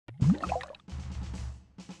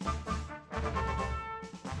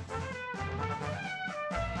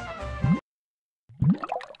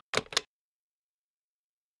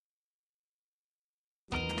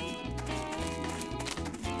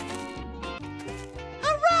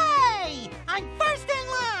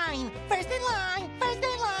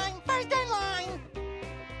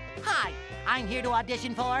I'm here to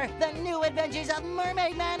audition for the new adventures of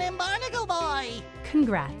Mermaidman and Barnacleboy.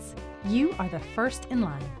 Congrats. You are the first in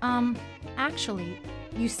line. Actually,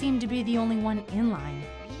 you seem to be the only one in line.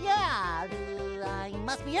 Yeah, I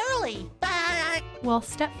must be early. Well,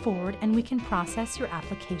 step forward and we can process your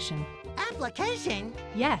application. Application?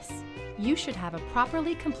 Yes, you should have a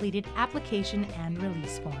properly completed application and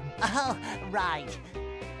release form. Oh, right.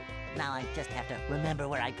 Now I just have to remember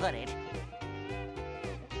where I put it.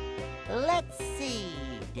 Let's see.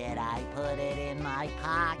 Did I put it in my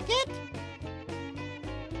pocket?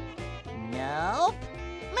 Nope.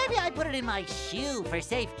 Maybe I put it in my shoe for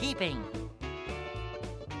safekeeping.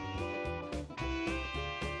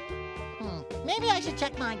 Maybe I should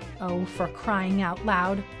check my... Oh, for crying out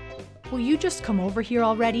loud. Will you just come over here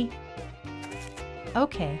already?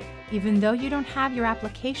 Okay, even though you don't have your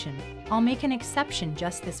application, I'll make an exception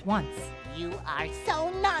just this once. You are so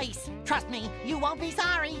nice. Trust me, you won't be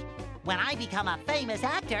sorry. When I become a famous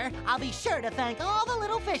actor, I'll be sure to thank all the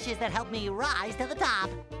little fishes that helped me rise to the top.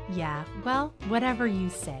 Yeah, well, whatever you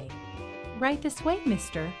say. Right this way,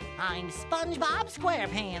 mister. I'm SpongeBob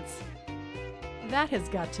SquarePants. That has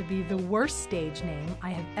got to be the worst stage name I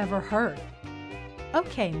have ever heard.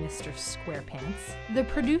 Okay, Mr. SquarePants. The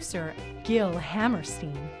producer, Gil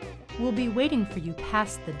Hammerstein, will be waiting for you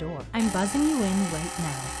past the door. I'm buzzing you in right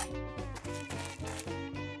now.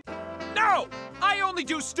 No! I only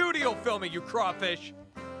do studio filming, you crawfish!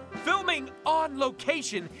 Filming on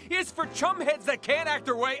location is for chumheads that can't act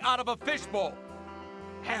their way out of a fishbowl.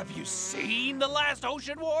 Have you seen The Last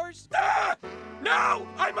Ocean Wars? Ah! No!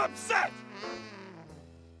 I'm upset!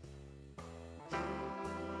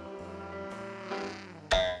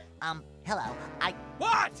 Hello,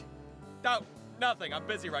 What? No, nothing. I'm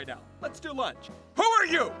busy right now. Let's do lunch. Who are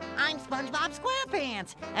you? I'm SpongeBob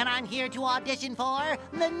SquarePants, and I'm here to audition for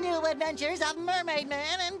the new adventures of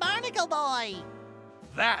Mermaidman and Barnacleboy.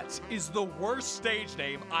 That is the worst stage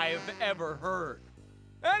name I have ever heard.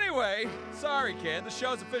 Anyway, sorry, kid. The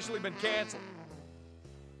show's officially been canceled.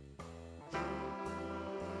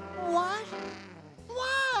 What?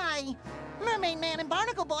 Why? Mermaidman and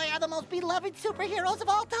Barnacleboy are the most beloved superheroes of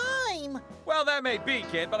all time. Well, that may be,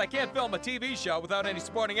 kid, but I can't film a TV show without any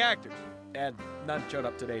supporting actors. And none showed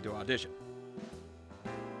up today to audition.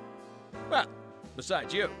 Well,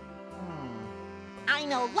 besides you. I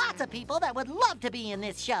know lots of people that would love to be in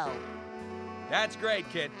this show. That's great,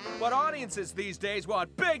 kid. But audiences these days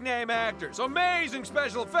want big-name actors, amazing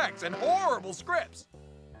special effects, and horrible scripts.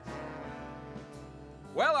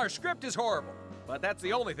 Well, our script is horrible, but that's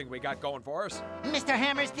the only thing we got going for us. Mr.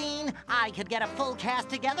 Hammerstein, I could get a full cast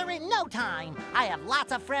together in no time. I have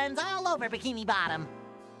lots of friends all over Bikini Bottom.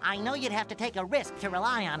 I know you'd have to take a risk to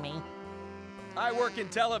rely on me. I work in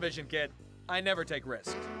television, kid. I never take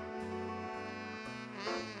risks.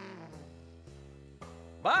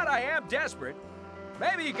 But I am desperate.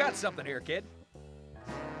 Maybe you got something here, kid.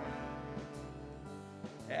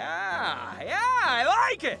 Yeah, I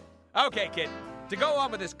like it! Okay, kid. To go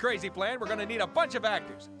on with this crazy plan, we're gonna need a bunch of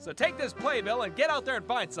actors. So take this playbill and get out there and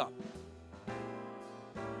find some.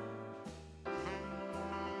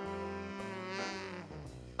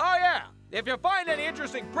 Oh yeah, if you find any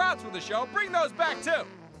interesting props for the show, bring those back too.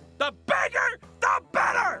 The bigger, the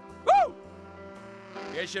better! Woo!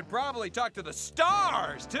 You should probably talk to the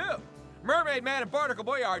stars too. Mermaidman and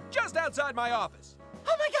Barnacleboy are just outside my office.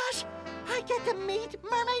 Oh my gosh! I get to meet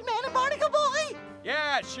Mermaidman and Barnacleboy!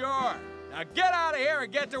 Yeah, sure. Now get out of here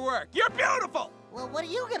and get to work. You're beautiful! Well, what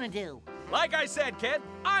are you gonna do? Like I said, kid,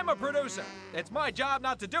 I'm a producer. It's my job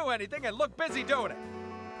not to do anything and look busy doing it.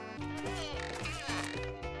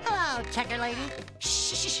 Hello, Checker Lady.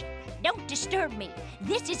 Shh! Don't disturb me.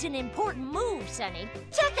 This is an important move, Sonny.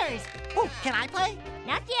 Checkers! Oh, can I play?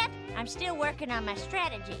 Not yet. I'm still working on my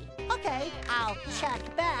strategy. Okay, I'll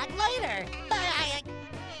check back later. Bye!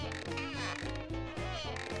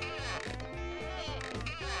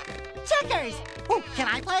 Checkers! Oh, can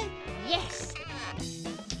I play? Yes.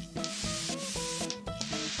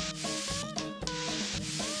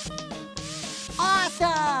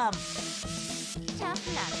 Awesome! Tough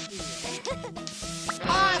luck, dear.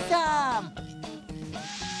 Awesome!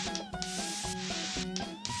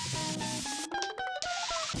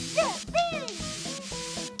 Yippee!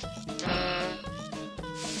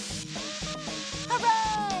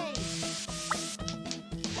 Hooray!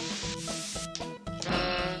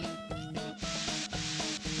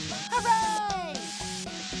 Hooray!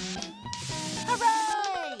 Hooray!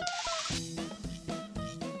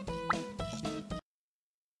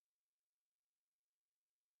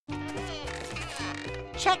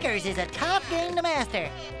 Checkers is a tough game to master.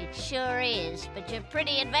 It sure is, but you're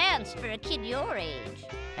pretty advanced for a kid your age.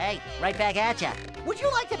 Hey, right back at ya. Would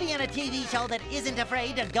you like to be in a TV show that isn't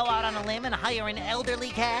afraid to go out on a limb and hire an elderly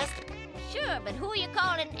cast? Sure, but who you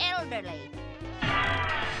calling elderly?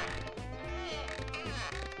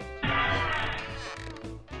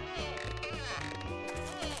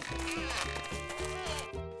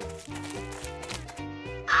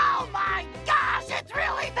 Oh my gosh, it's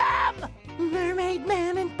really them!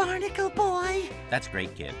 Mermaidman and Barnacleboy. That's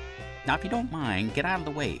great, kid. Now, if you don't mind, get out of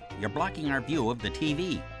the way. You're blocking our view of the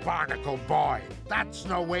TV. Barnacleboy, that's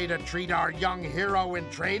no way to treat our young hero in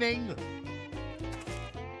training.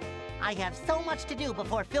 I have so much to do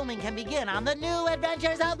before filming can begin on the new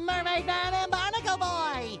adventures of Mermaidman and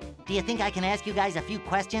Barnacleboy. Do you think I can ask you guys a few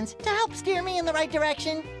questions to help steer me in the right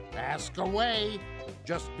direction? Ask away.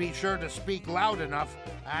 Just be sure to speak loud enough.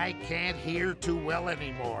 I can't hear too well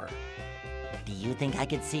anymore. Do you think I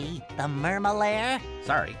could see the Mermalair?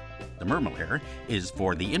 Sorry, the Mermalair is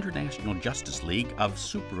for the International Justice League of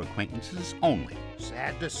Super Acquaintances only.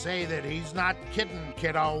 Sad to say that he's not kidding,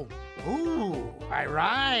 kiddo. Ooh, I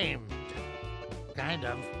rhymed. Kind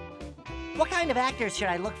of. What kind of actors should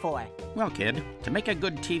I look for? Well, kid, to make a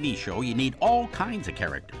good TV show, you need all kinds of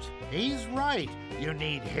characters. He's right. You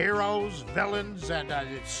need heroes, villains, and a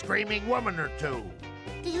screaming woman or two.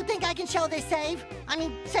 Do you think I can save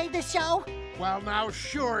this show? Well, now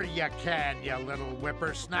sure you can, you little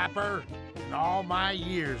whippersnapper. In all my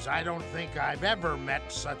years, I don't think I've ever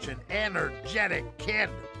met such an energetic kid.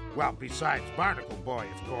 Well, besides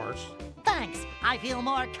Barnacleboy, of course. Thanks. I feel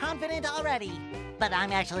more confident already. But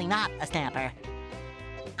I'm actually not a snapper.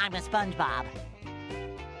 I'm a SpongeBob.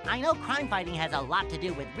 I know crime fighting has a lot to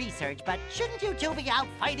do with research, but shouldn't you two be out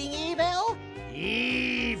fighting evil?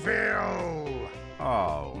 Evil!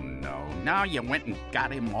 Oh, no. Now you went and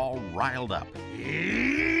got him all riled up.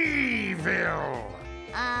 Evil!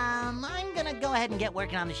 I'm gonna go ahead and get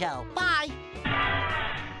working on the show. Bye!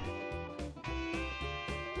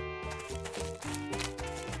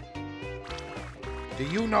 Do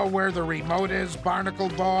you know where the remote is,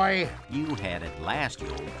 Barnacleboy? You had it last, you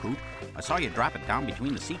old coot. I saw you drop it down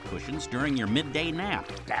between the seat cushions during your midday nap.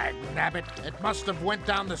 Dagnabbit, it must have went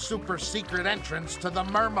down the super secret entrance to the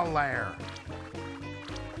Mermalair.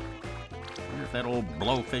 Wonder if that old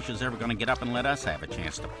blowfish is ever gonna get up and let us have a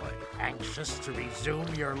chance to play. Anxious to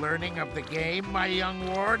resume your learning of the game, my young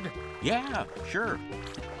ward? Yeah, sure.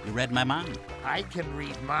 You read my mind. I can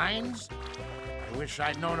read minds? I wish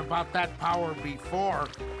I'd known about that power before.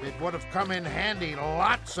 It would have come in handy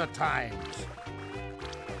lots of times.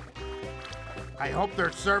 I hope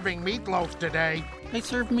they're serving meatloaf today. They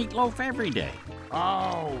serve meatloaf every day.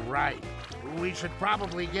 Oh, right. We should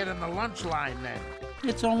probably get in the lunch line then.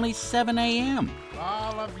 It's only 7 a.m.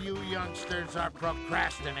 All of you youngsters are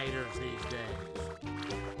procrastinators these days.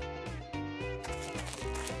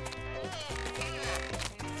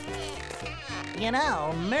 You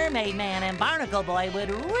know, Mermaidman and Barnacleboy would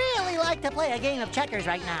really like to play a game of checkers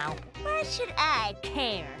right now. Why should I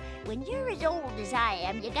care? When you're as old as I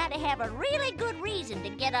am, you gotta have a really good reason to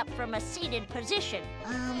get up from a seated position.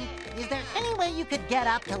 Is there any way you could get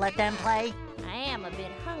up to let them play? I am a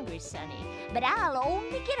bit hungry, Sonny, but I'll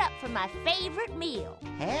only get up for my favorite meal.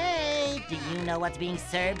 Hey, do you know what's being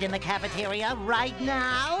served in the cafeteria right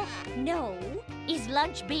now? No. Is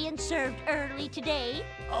lunch being served early today?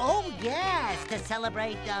 Oh, yes, to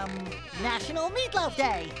celebrate, National Meatloaf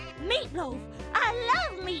Day. Meatloaf! I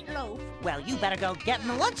love meatloaf! Well, you better go get in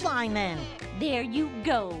the lunch line then. There you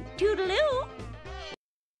go. Toodaloo!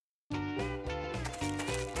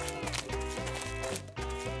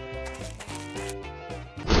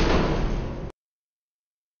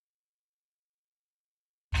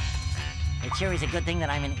 It sure is a good thing that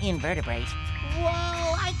I'm an invertebrate. Whoa,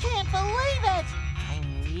 I can't believe it!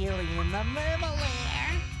 I'm really in the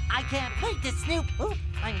Mermalair. I can't wait to snoop,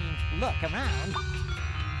 look around.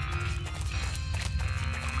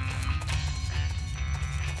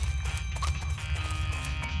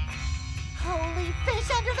 Holy fish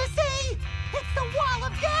under the sea! It's the wall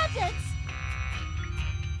of gadgets!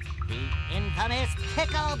 The infamous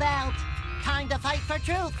Tickle Belt. Time to fight for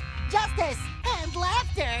truth, justice, and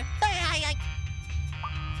laughter.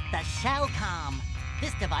 The Shellcom.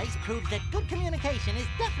 This device proves that good communication is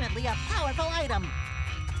definitely a powerful item.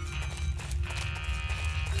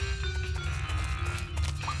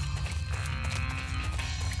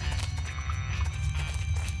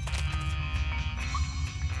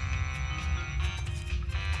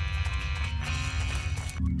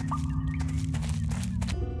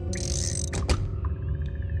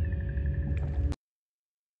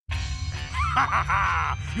 Ha ha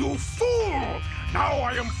ha! You fool! Now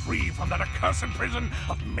I am free from that accursed prison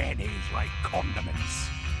of mayonnaise-like condiments.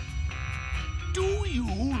 Do you,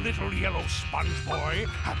 little yellow sponge boy,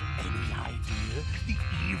 have any idea the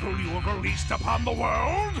evil you have released upon the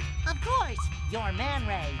world? Of course! You're Man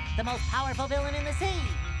Ray, the most powerful villain in the sea!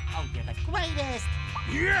 Oh, you're the greatest!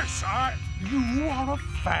 Yes, You are a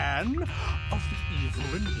fan of the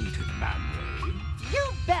evil and hated Man Ray?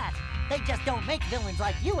 You bet! They just don't make villains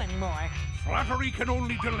like you anymore. Flattery can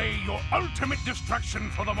only delay your ultimate destruction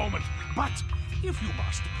for the moment. But if you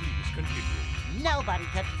must, please continue. Nobody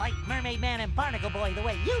could fight Mermaidman and Barnacleboy the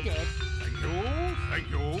way you did. Thank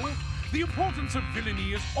you. The importance of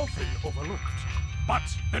villainy is often overlooked. But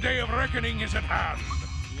the day of reckoning is at hand.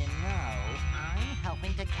 You know, I'm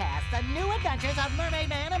helping to cast the new adventures of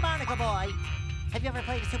Mermaidman and Barnacleboy. Have you ever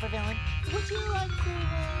played a supervillain? Would you like to,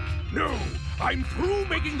 No, I'm through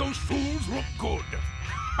making those fools look good.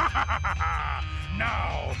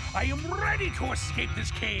 Now, I am ready to escape this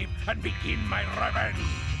cave and begin my revenge.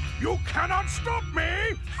 You cannot stop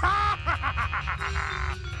me! I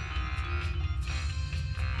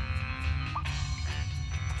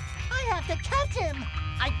have to catch him!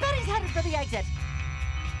 I bet he's headed for the exit.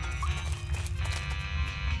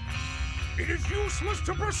 It is useless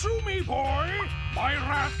to pursue me, boy! My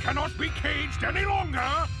wrath cannot be caged any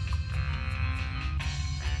longer!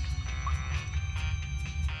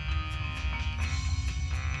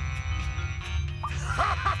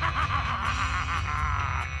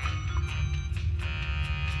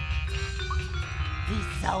 He's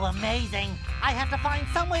so amazing. I have to find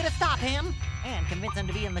some way to stop him and convince him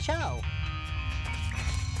to be in the show.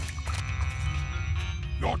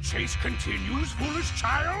 Your chase continues, foolish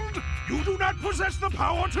child? You do not possess the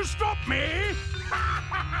power to stop me!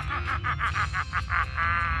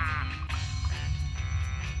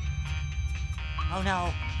 Oh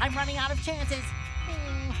no, I'm running out of chances.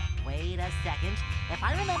 Wait a second. If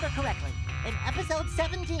I remember correctly, in episode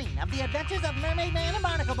 17 of The Adventures of Mermaidman and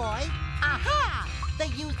Barnacleboy, aha! They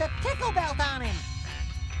used a tickle belt on him.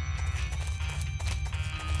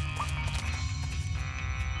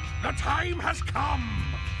 The time has come!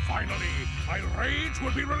 Finally, my rage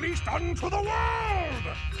will be released unto the world!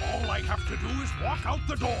 All I have to do is walk out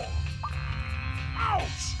the door.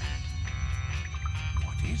 Ouch!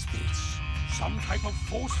 What is this? Some type of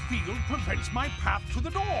force field prevents my path to the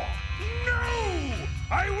door. No!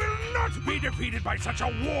 I will not be defeated by such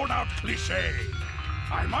a worn-out cliché.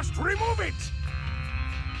 I must remove it!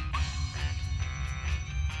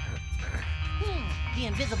 The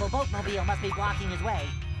invisible Boatmobile must be blocking his way.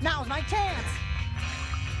 Now's my chance!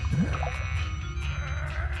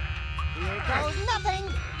 Here goes nothing!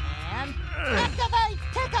 And activate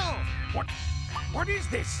tickle! What is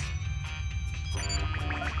this?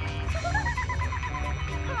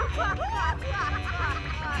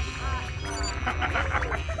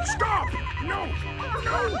 Stop! No!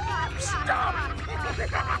 No! Stop!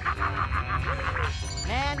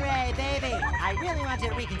 Man Ray, baby, I really want you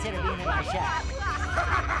to reconsider being in my show.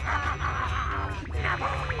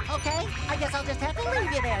 Okay, I guess I'll just have to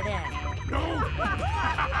leave you there then. No!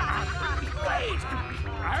 Wait!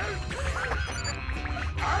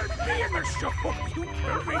 I'll be in the show, you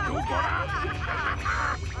filthy do-gooder!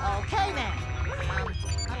 Okay then.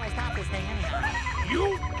 How do I stop this thing anyhow? You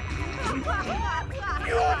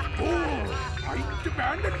fool! I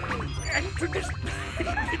demand an end to this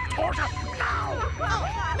torture now! Oh,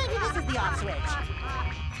 maybe this is the off switch.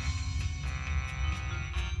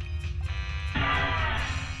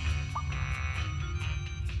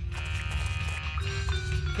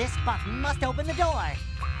 This button must open the door.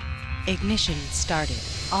 Ignition started.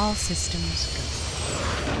 All systems go.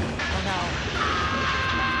 Oh no.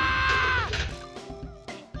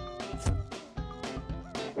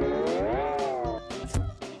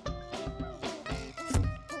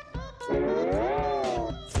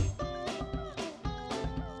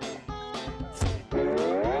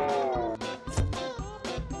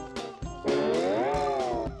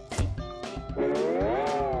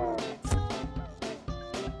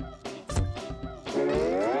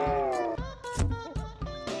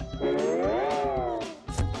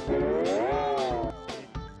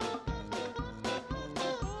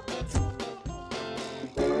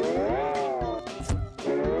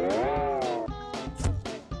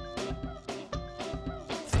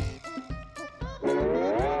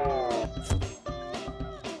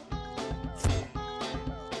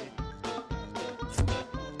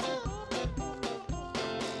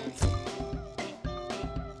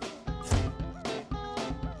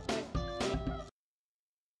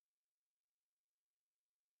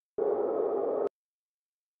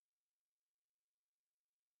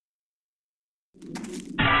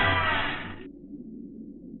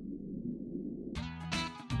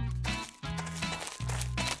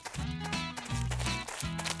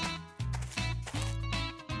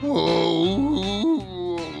 Now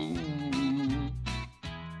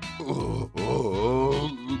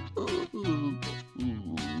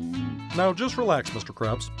just relax, Mr.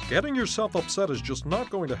 Krabs. Getting yourself upset is just not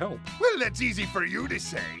going to help. Well, that's easy for you to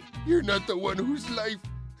say. You're not the one whose life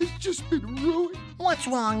has just been ruined. What's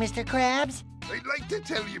wrong, Mr. Krabs? I'd like to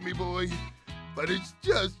tell you, me boy, but it's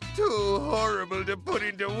just too horrible to put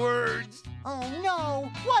into words. Oh no!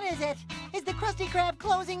 What is it? Is the Krusty Krab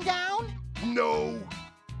closing down? No.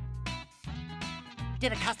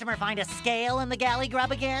 Did a customer find a scale in the galley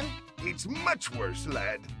grub again? It's much worse,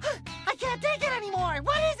 lad. I can't take it anymore!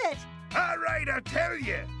 What is it? All right, I'll tell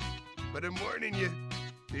you. But I'm warning you,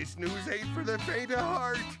 this news ain't for the faint of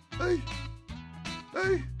heart.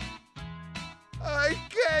 I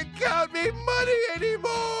can't count me money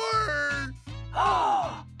anymore!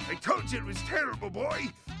 I told you it was terrible, boy.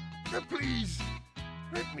 Now please,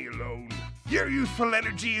 let me alone. Your youthful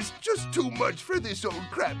energy is just too much for this old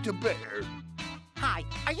crap to bear. Hi,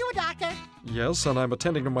 are you a doctor? Yes, and I'm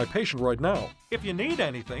attending to my patient right now. If you need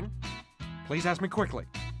anything, please ask me quickly.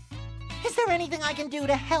 Is there anything I can do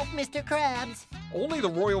to help Mr. Krabs? Only the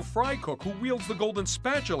royal fry cook who wields the golden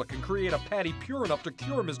spatula can create a patty pure enough to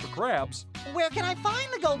cure Mr. Krabs. Where can I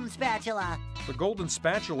find the golden spatula? The golden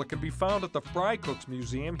spatula can be found at the Fry Cooks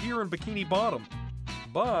Museum here in Bikini Bottom.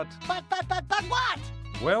 But what?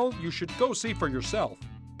 Well, you should go see for yourself.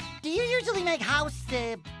 Do you usually make house,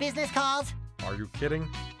 business calls? Are you kidding?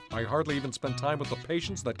 I hardly even spend time with the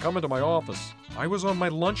patients that come into my office. I was on my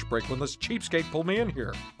lunch break when this cheapskate pulled me in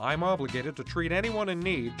here. I'm obligated to treat anyone in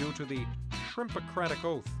need due to the Shrimpocratic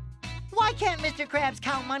Oath. Why can't Mr. Krabs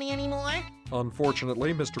count money anymore?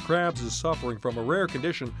 Unfortunately, Mr. Krabs is suffering from a rare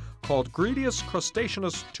condition called Gredius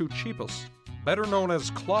crustaceanus tuchipus, better known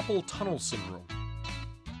as Clopple Tunnel Syndrome.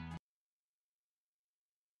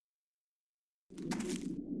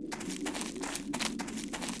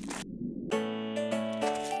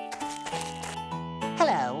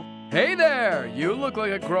 Hello. Hey there! You look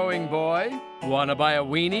like a growing boy. Wanna buy a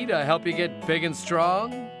weenie to help you get big and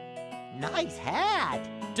strong? Nice hat.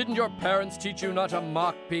 Didn't your parents teach you not to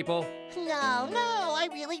mock people? No, I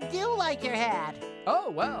really do like your hat. Oh,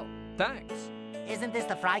 well, thanks. Isn't this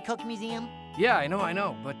the Fry Cook Museum? Yeah, I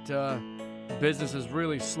know, but business is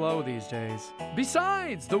really slow these days.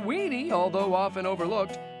 Besides, the weenie, although often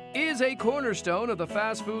overlooked, is a cornerstone of the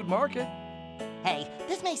fast food market. Hey,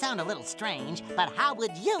 this may sound a little strange, but how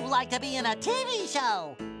would you like to be in a TV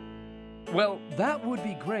show? Well, that would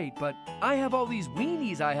be great, but I have all these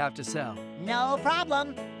weenies I have to sell. No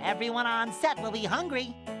problem. Everyone on set will be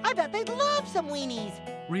hungry. I bet they'd love some weenies.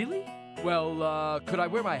 Really? Well, could I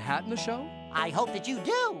wear my hat in the show? I hope that you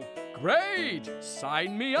do. Great!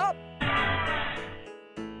 Sign me up!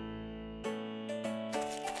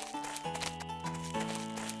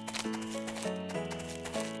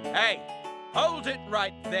 Hey, hold it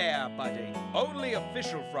right there, buddy. Only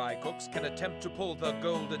official fry cooks can attempt to pull the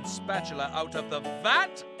golden spatula out of the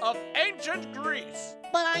vat of ancient Greece.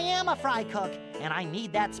 But I am a fry cook, and I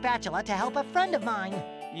need that spatula to help a friend of mine.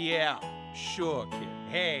 Yeah, sure, kid.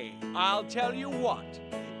 Hey, I'll tell you what.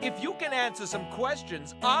 If you can answer some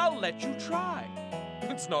questions, I'll let you try.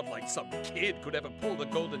 It's not like some kid could ever pull the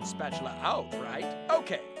golden spatula out, right?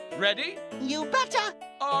 Okay, ready? You betcha!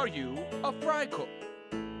 Are you a fry cook?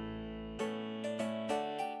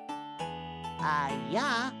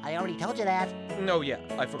 Yeah, I already told you that. No, yeah,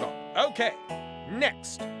 I forgot. Okay,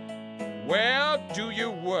 next. Where do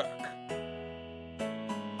you work?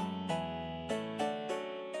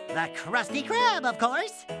 The Krusty Krab, of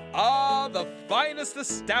course. Ah, the finest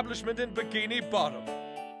establishment in Bikini Bottom.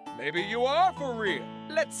 Maybe you are for real.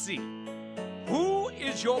 Let's see. Who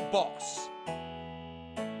is your boss?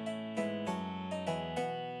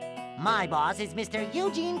 My boss is Mr.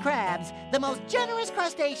 Eugene Krabs, the most generous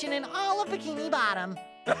crustacean in all of Bikini Bottom.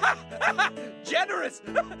 Generous!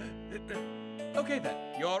 Okay then,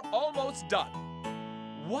 you're almost done.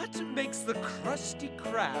 What makes the Krusty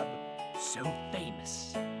Krab so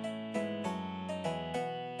famous?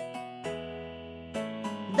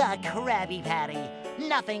 The Krabby Patty.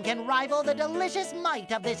 Nothing can rival the delicious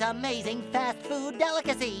might of this amazing fast food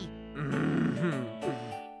delicacy.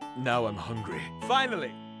 Now I'm hungry.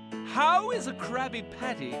 Finally, how is a Krabby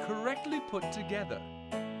Patty correctly put together?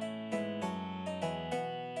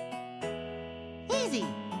 Easy.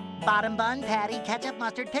 Bottom bun, patty, ketchup,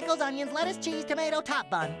 mustard, pickles, onions, lettuce, cheese, tomato, top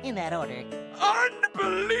bun. In that order.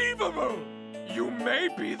 Unbelievable! You may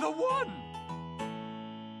be the one!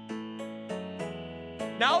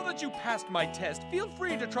 Now that you passed my test, feel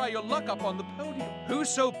free to try your luck up on the podium.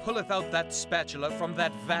 Whoso pulleth out that spatula from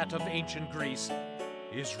that vat of ancient Greece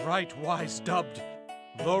is rightwise dubbed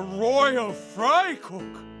the Royal Fry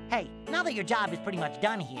Cook. Hey, now that your job is pretty much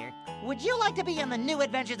done here, would you like to be in the new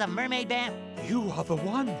adventures of Mermaidman? You are the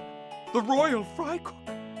one, the royal fry cook.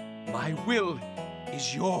 My will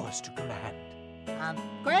is yours to command.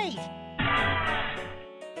 Great.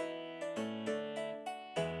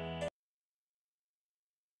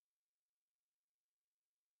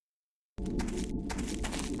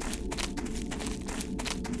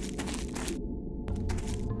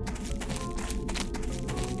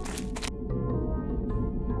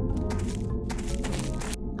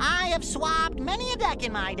 I have swabbed many a deck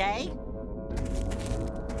in my day.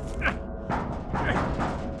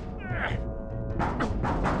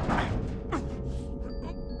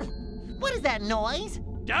 What is that noise?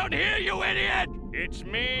 Down here, you idiot! It's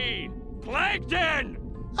me, Plankton!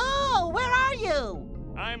 Oh, where are you?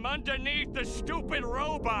 I'm underneath the stupid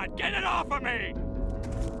robot. Get it off of me!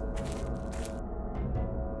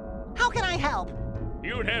 How can I help?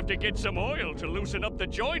 You'd have to get some oil to loosen up the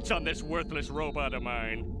joints on this worthless robot of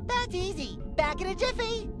mine. That's easy. Back in a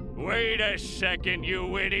jiffy. Wait a second,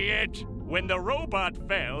 you idiot! When the robot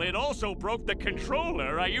fell, it also broke the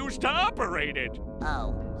controller I used to operate it.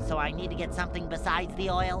 Oh, so I need to get something besides the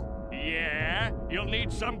oil? Yeah, you'll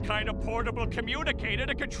need some kind of portable communicator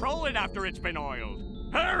to control it after it's been oiled.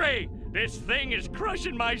 Hurry! This thing is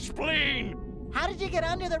crushing my spleen! How did you get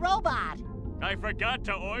under the robot? I forgot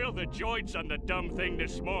to oil the joints on the dumb thing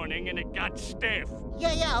this morning and it got stiff.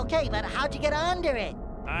 Yeah, okay, but how'd you get under it?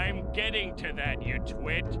 I'm getting to that, you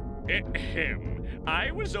twit. Ahem.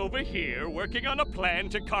 I was over here working on a plan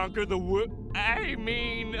to conquer the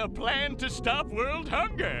a plan to stop world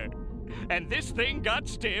hunger. And this thing got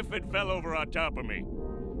stiff and fell over on top of me.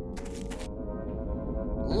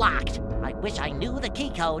 Locked. I wish I knew the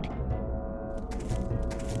key code.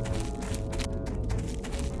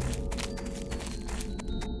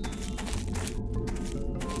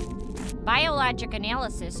 Biologic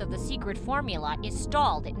analysis of the secret formula is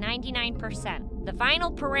stalled at 99%. The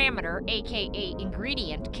final parameter, aka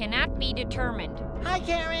ingredient, cannot be determined. Hi,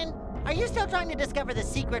 Karen. Are you still trying to discover the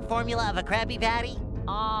secret formula of a Krabby Patty?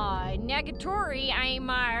 Negatory, I'm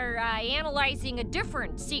analyzing a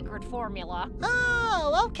different secret formula.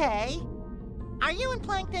 Oh, okay. Are you and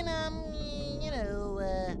Plankton,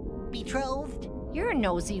 betrothed? You're a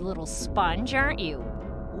nosy little sponge, aren't you?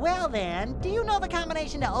 Well then, do you know the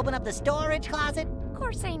combination to open up the storage closet? Of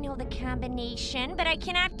course I know the combination, but I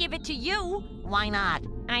cannot give it to you. Why not?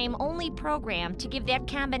 I am only programmed to give that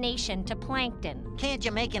combination to Plankton. Can't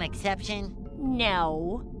you make an exception?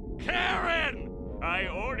 No. Karen! I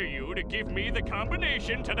order you to give me the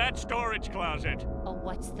combination to that storage closet. Oh,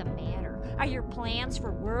 what's the matter? Are your plans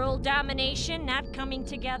for world domination not coming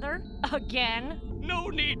together? Again? No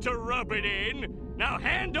need to rub it in. Now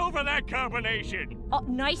hand over that combination. Oh,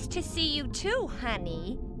 nice to see you too,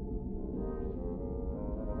 honey.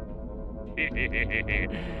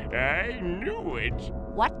 I knew it.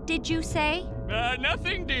 What did you say?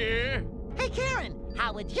 Nothing, dear. Hey, Karen,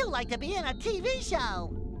 how would you like to be in a TV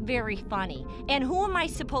show? Very funny. And who am I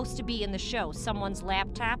supposed to be in the show? Someone's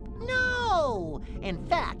laptop? No! In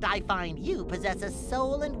fact, I find you possess a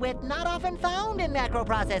soul and wit not often found in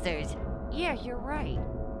macroprocessors. Yeah, you're right.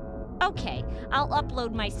 Okay, I'll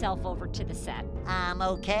upload myself over to the set.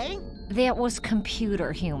 Okay? That was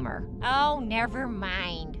computer humor. Oh, never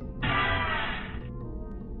mind.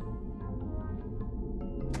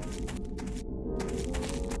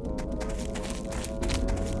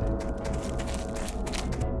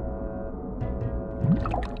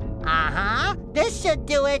 This should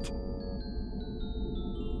do it.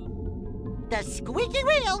 The squeaky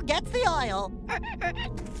wheel gets the oil.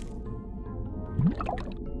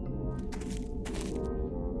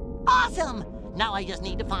 Awesome! Now I just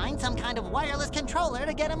need to find some kind of wireless controller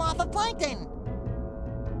to get him off of Plankton.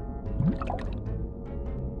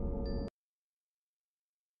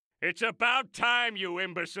 It's about time, you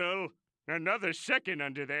imbecile. Another second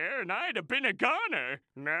under there, and I'd have been a goner.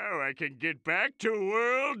 Now I can get back to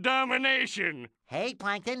world domination. Hey,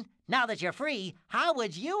 Plankton, now that you're free, how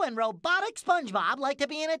would you and Robotic SpongeBob like to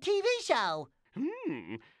be in a TV show?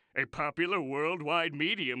 A popular worldwide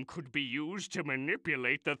medium could be used to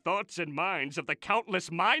manipulate the thoughts and minds of the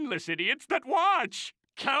countless mindless idiots that watch.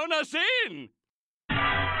 Count us in!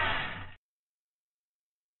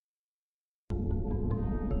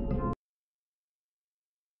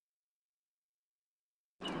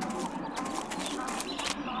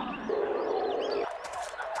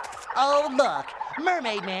 Oh, look,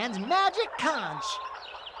 Mermaidman's magic conch.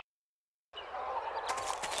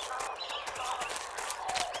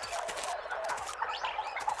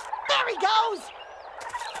 There he goes!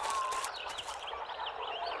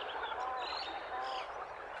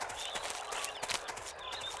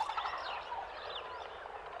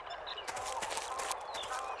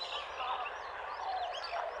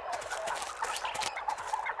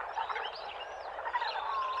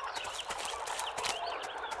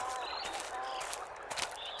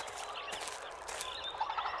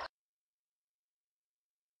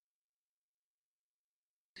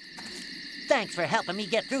 Thanks for helping me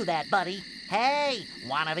get through that, buddy. Hey,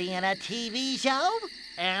 wanna be in a TV show?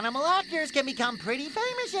 Animal actors can become pretty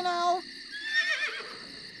famous, you know.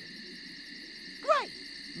 Great!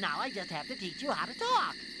 Now I just have to teach you how to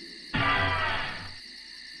talk.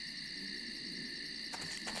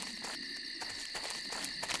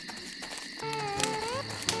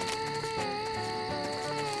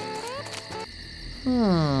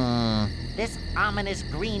 This ominous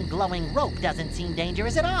green glowing rope doesn't seem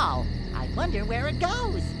dangerous at all. I wonder where it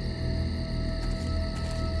goes.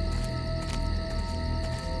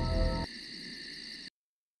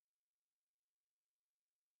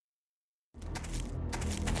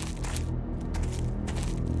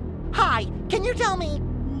 Hi, can you tell me?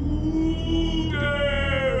 Who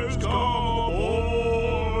dares come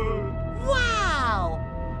aboard? Wow!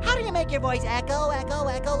 How do you make your voice echo, echo,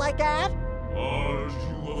 echo like that? Aren't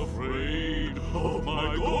you afraid of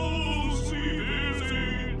my ghostly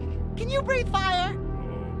visage? Can you breathe fire?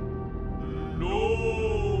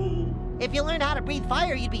 No. If you learned how to breathe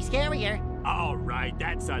fire, you'd be scarier. All right,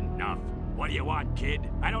 that's enough. What do you want, kid?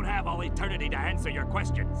 I don't have all eternity to answer your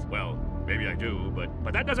questions. Well, maybe I do, but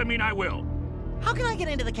that doesn't mean I will. How can I get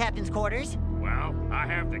into the captain's quarters? Well, I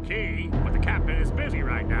have the key, but the captain is busy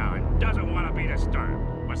right now and doesn't want to be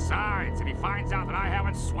disturbed. Besides, if he finds out that I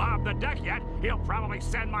haven't swabbed the deck yet, he'll probably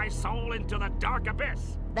send my soul into the dark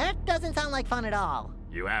abyss. That doesn't sound like fun at all.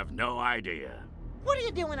 You have no idea. What are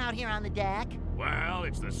you doing out here on the deck? Well,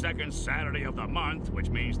 it's the second Saturday of the month, which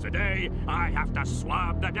means today I have to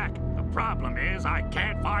swab the deck. The problem is I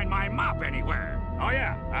can't find my mop anywhere. Oh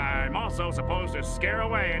yeah, I'm also supposed to scare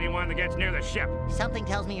away anyone that gets near the ship. Something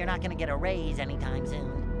tells me you're not gonna get a raise anytime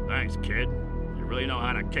soon. Thanks, kid. You really know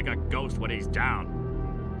how to kick a ghost when he's down.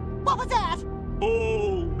 What was that?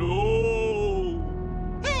 Oh, no.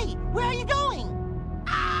 Hey, where are you going?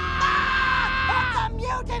 Ah! It's a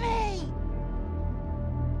mutiny!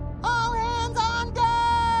 All hands on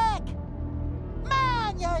deck!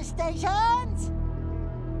 Man your stations!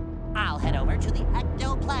 I'll head over to the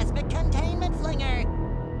ectoplasmic containment flinger.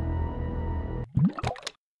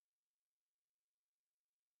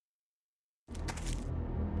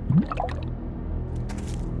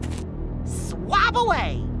 Swab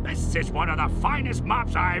away! This is one of the finest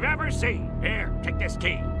mops I've ever seen. Here, take this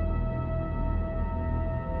key.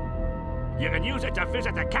 You can use it to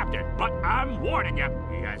visit the captain, but I'm warning you,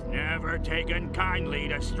 he has never taken kindly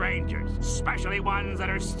to strangers, especially ones that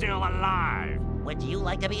are still alive. Would you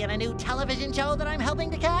like to be in a new television show that I'm helping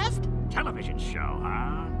to cast? Television show,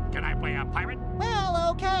 huh? Can I play a pirate? Well,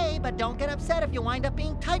 okay, but don't get upset if you wind up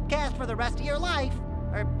being typecast for the rest of your life.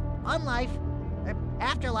 Or unlife. Or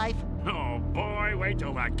afterlife. Oh boy, wait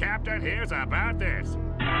till the captain hears about this.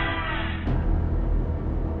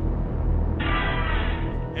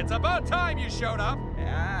 It's about time you showed up.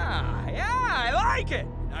 Yeah, I like it.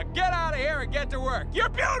 Now get out of here and get to work. You're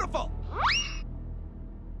beautiful.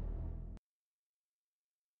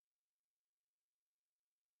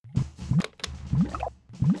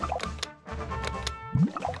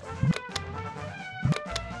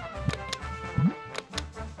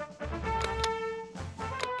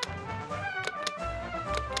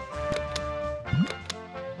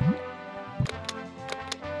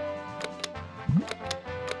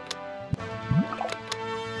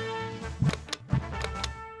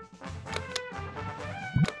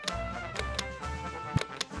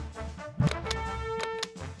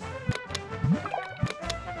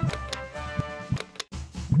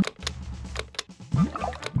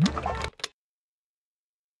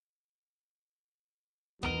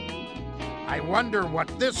 I wonder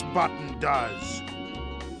what this button does.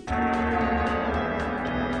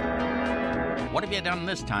 What have you done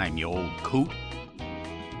this time, you old coot?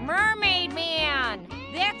 Mermaidman!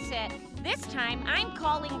 That's it. This time, I'm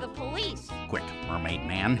calling the police. Quick,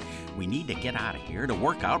 Mermaidman. We need to get out of here to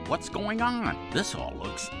work out what's going on. This all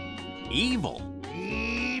looks evil.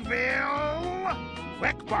 Evil?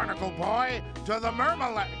 Quick, Barnacleboy, to the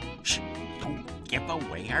Mermaidman. Shh! Don't give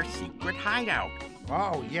away our secret hideout.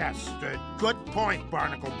 Oh, yes. Good point,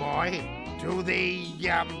 Barnacleboy. To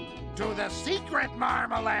the secret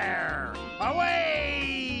Marmalade.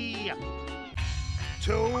 Away!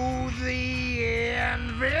 To the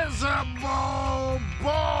invisible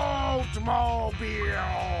Boatmobile.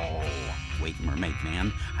 Wait,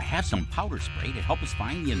 Mermaidman. I have some powder spray to help us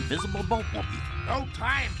find the invisible Boatmobile. No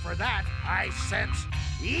time for that. I sense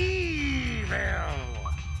evil.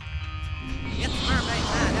 It's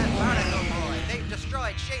Mermaidman and Barnacleboy. They've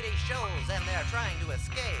destroyed Shady Shoals and they're trying to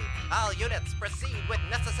escape. All units proceed with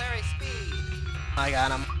necessary speed. I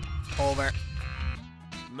got him. Over.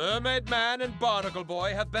 Mermaidman and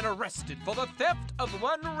Barnacleboy have been arrested for the theft of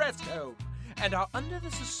one rest home. and are under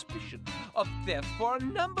the suspicion of theft for a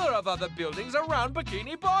number of other buildings around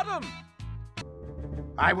Bikini Bottom.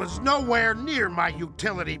 I was nowhere near my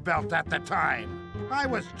utility belt at the time. I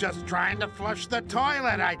was just trying to flush the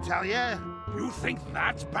toilet, I tell ya. You think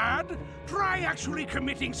that's bad? Try actually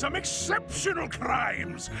committing some exceptional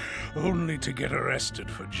crimes, only to get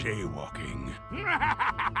arrested for jaywalking.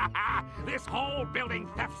 This whole building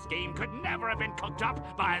theft scheme could never have been cooked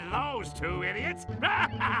up by those two idiots.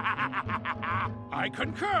 I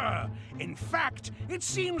concur. In fact, it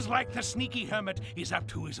seems like the sneaky hermit is up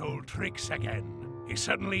to his old tricks again. He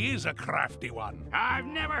certainly is a crafty one. I've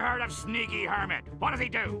never heard of Sneaky Hermit. What does he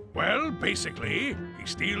do? Well, basically, he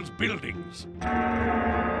steals buildings.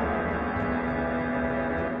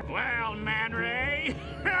 Well, Man Ray,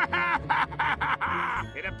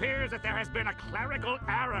 it appears that there has been a clerical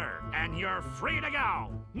error, and you're free to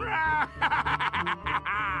go.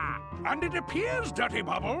 And it appears, Dirty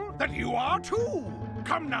Bubble, that you are too.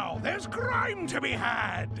 Come now, there's crime to be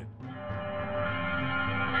had.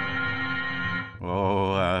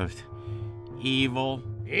 Oh, evil.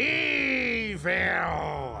 Evil!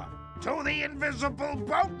 To the invisible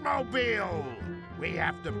Boatmobile! We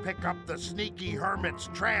have to pick up the sneaky hermit's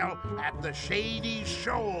trail at the Shady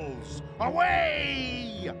Shoals.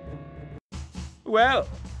 Away! Well,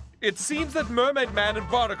 it seems that Mermaidman and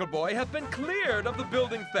Barnacleboy have been cleared of the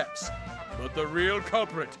building thefts, but the real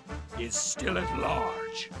culprit is still at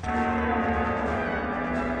large.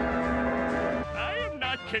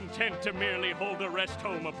 Content to merely hold a rest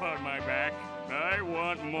home upon my back. I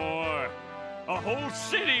want more. A whole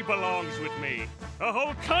city belongs with me. A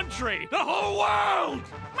whole country. The whole world!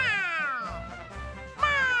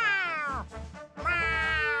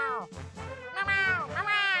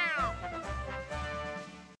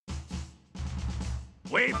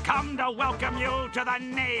 We've come to welcome you to the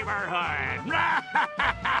neighborhood.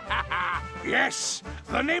 Yes,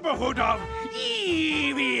 the neighborhood of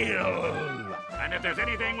evil. And if there's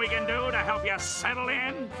anything we can do to help you settle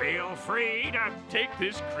in, feel free to take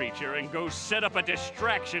this creature and go set up a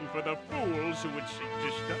distraction for the fools who would seek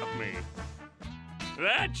to stop me.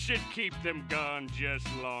 That should keep them gone just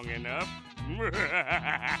long enough.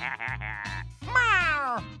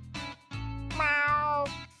 Meow! Meow!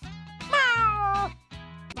 Meow!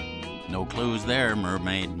 No clues there,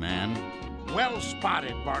 Mermaidman. Well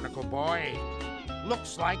spotted, Barnacleboy.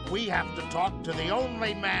 Looks like we have to talk to the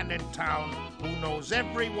only man in town who knows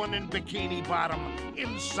everyone in Bikini Bottom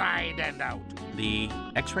inside and out. The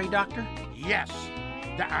X-ray doctor? Yes.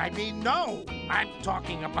 No. I'm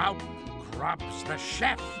talking about Grubbs the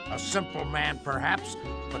chef. A simple man, perhaps,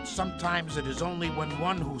 but sometimes it is only when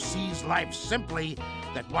one who sees life simply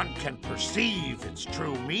that one can perceive its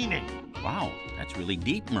true meaning. Wow, that's really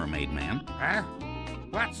deep, Mermaidman. Huh?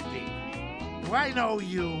 What's deep? Do I know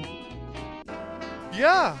you?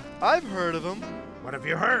 Yeah, I've heard of him. What have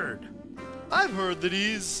you heard? I've heard that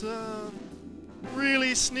he's,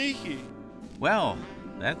 really sneaky. Well,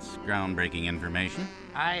 that's groundbreaking information.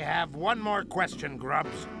 I have one more question,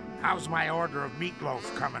 Grubbs. How's my order of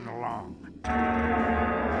meatloaf coming along?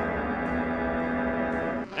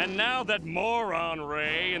 And now that Moron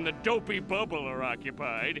Ray and the Dopey Bubble are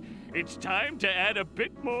occupied, it's time to add a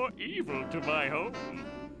bit more evil to my home.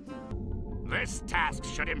 This task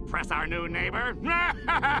should impress our new neighbor.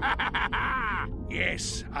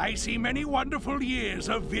 Yes, I see many wonderful years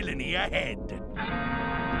of villainy ahead.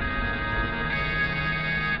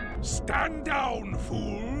 Stand down,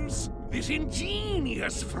 fools! This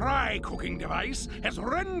ingenious fry-cooking device has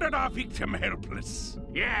rendered our victim helpless.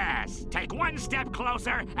 Yes, take one step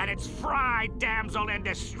closer, and it's fried damsel in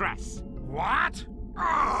distress. What?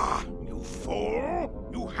 Ah, you fool!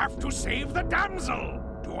 You have to save the damsel!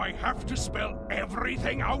 Do I have to spell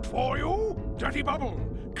everything out for you? Dirty Bubble,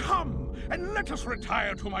 come and let us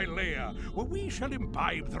retire to my lair, where we shall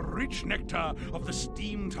imbibe the rich nectar of the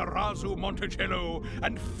steamed terrazzo Monticello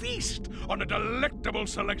and feast on a delectable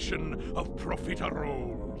selection of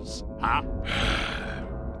profiteroles. Huh?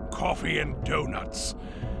 Coffee and donuts.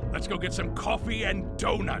 Let's go get some coffee and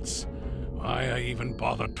donuts. Why I even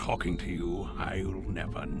bother talking to you, I'll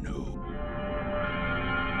never know.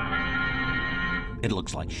 It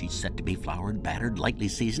looks like she's set to be floured, battered, lightly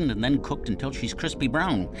seasoned, and then cooked until she's crispy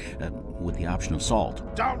brown, with the option of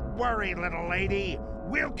salt. Don't worry, little lady.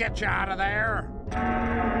 We'll get you out of there.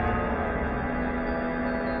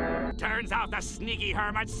 Turns out the sneaky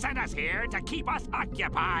hermit sent us here to keep us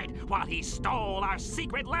occupied while he stole our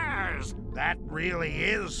secret lairs. That really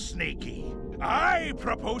is sneaky. I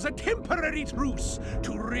propose a temporary truce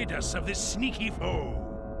to rid us of this sneaky foe.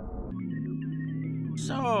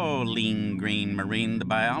 So, Lean Green Marine the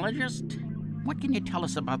biologist, What can you tell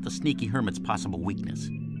us about the sneaky hermit's possible weakness?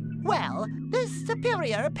 Well, the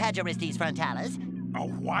superior pageristes frontalis. A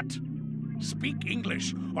what? Speak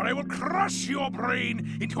English, or I will crush your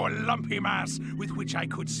brain into a lumpy mass with which I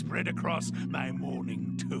could spread across my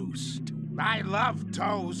morning toast. I love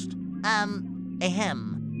toast.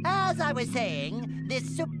 Ahem. As I was saying,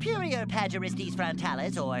 this superior pageristes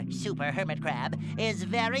frontalis, or super hermit crab, is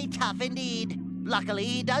very tough indeed. Luckily,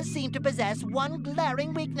 he does seem to possess one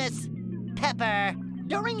glaring weakness. Pepper.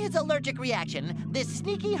 During his allergic reaction, this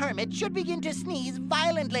sneaky hermit should begin to sneeze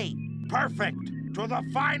violently. Perfect. To the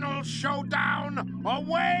final showdown,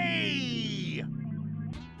 away!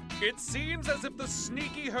 It seems as if the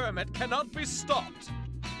sneaky hermit cannot be stopped.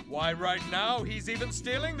 Why, right now, he's even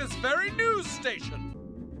stealing this very news station.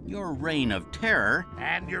 Your reign of terror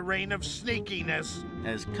and your reign of sneakiness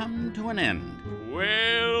has come to an end.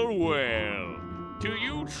 Well, well. Do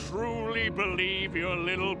you truly believe your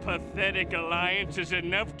little pathetic alliance is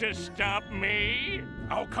enough to stop me?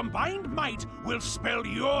 Our combined might will spell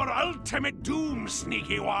your ultimate doom,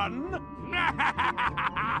 sneaky one.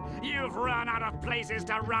 You've run out of places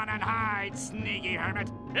to run and hide, sneaky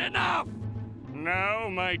hermit. Enough! Now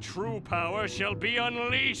my true power shall be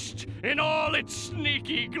unleashed in all its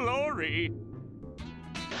sneaky glory.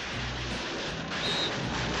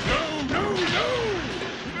 No, no, no!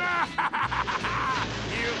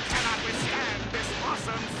 You cannot withstand this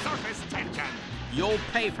awesome surface tension. You'll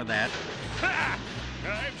pay for that. Ha!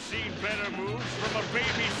 I've seen better moves from a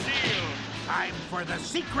baby seal. Time for the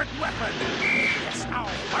secret weapon. Yes, now,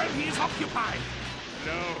 while he is occupied.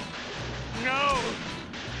 No. No!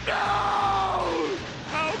 No!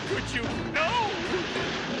 How could you know?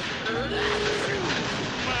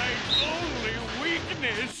 My only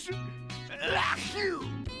weakness.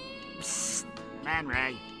 Psst, Man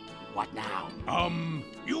Ray. What now?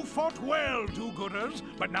 You fought well, do-gooders,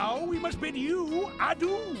 but now we must bid you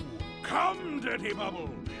adieu. Come, Dirty Bubble,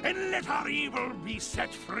 and let our evil be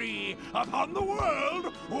set free upon the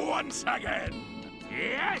world once again.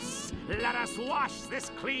 Yes! Let us wash this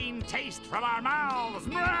clean taste from our mouths!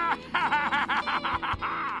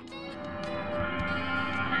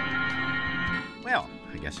 Well,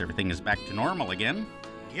 I guess everything is back to normal again.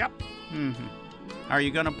 Yep. Are you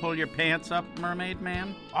gonna pull your pants up, Mermaid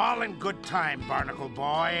Man? All in good time,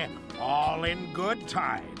 Barnacleboy. All in good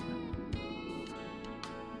time.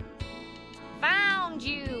 Found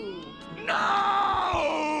you!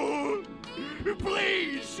 No!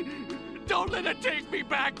 Please! Don't let it take me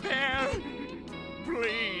back there!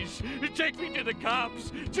 Please, take me to the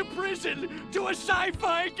cops, to prison, to a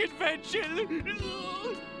sci-fi convention!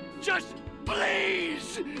 Just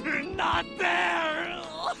please! Not there!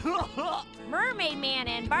 Mermaidman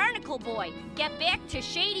and Barnacleboy, get back to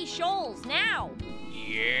Shady Shoals now!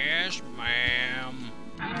 Yes, ma'am.